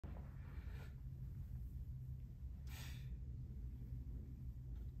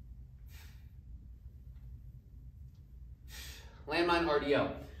Landmine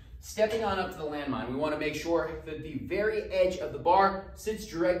RDL. Stepping on up to the landmine, we want to make sure that the very edge of the bar sits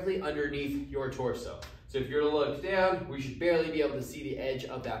directly underneath your torso. So if you're to look down, we should barely be able to see the edge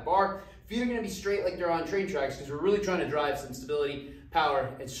of that bar. Feet are going to be straight like they're on train tracks because we're really trying to drive some stability, power,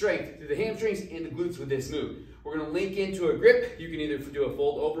 and strength through the hamstrings and the glutes with this move. We're going to link into a grip. You can either do a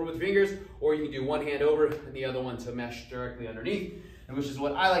fold over with fingers, or you can do one hand over and the other one to mesh directly underneath, and which is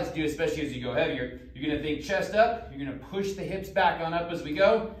what I like to do, especially as you go heavier. You're going to think chest up. You're going to push the hips back on up as we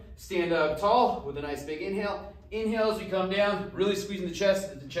go. Stand up tall with a nice big inhale. Inhale as we come down, really squeezing the chest so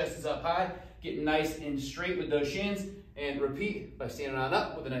that the chest is up high. Getting nice and straight with those shins. And repeat by standing on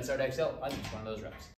up with a nice hard exhale on each one of those reps.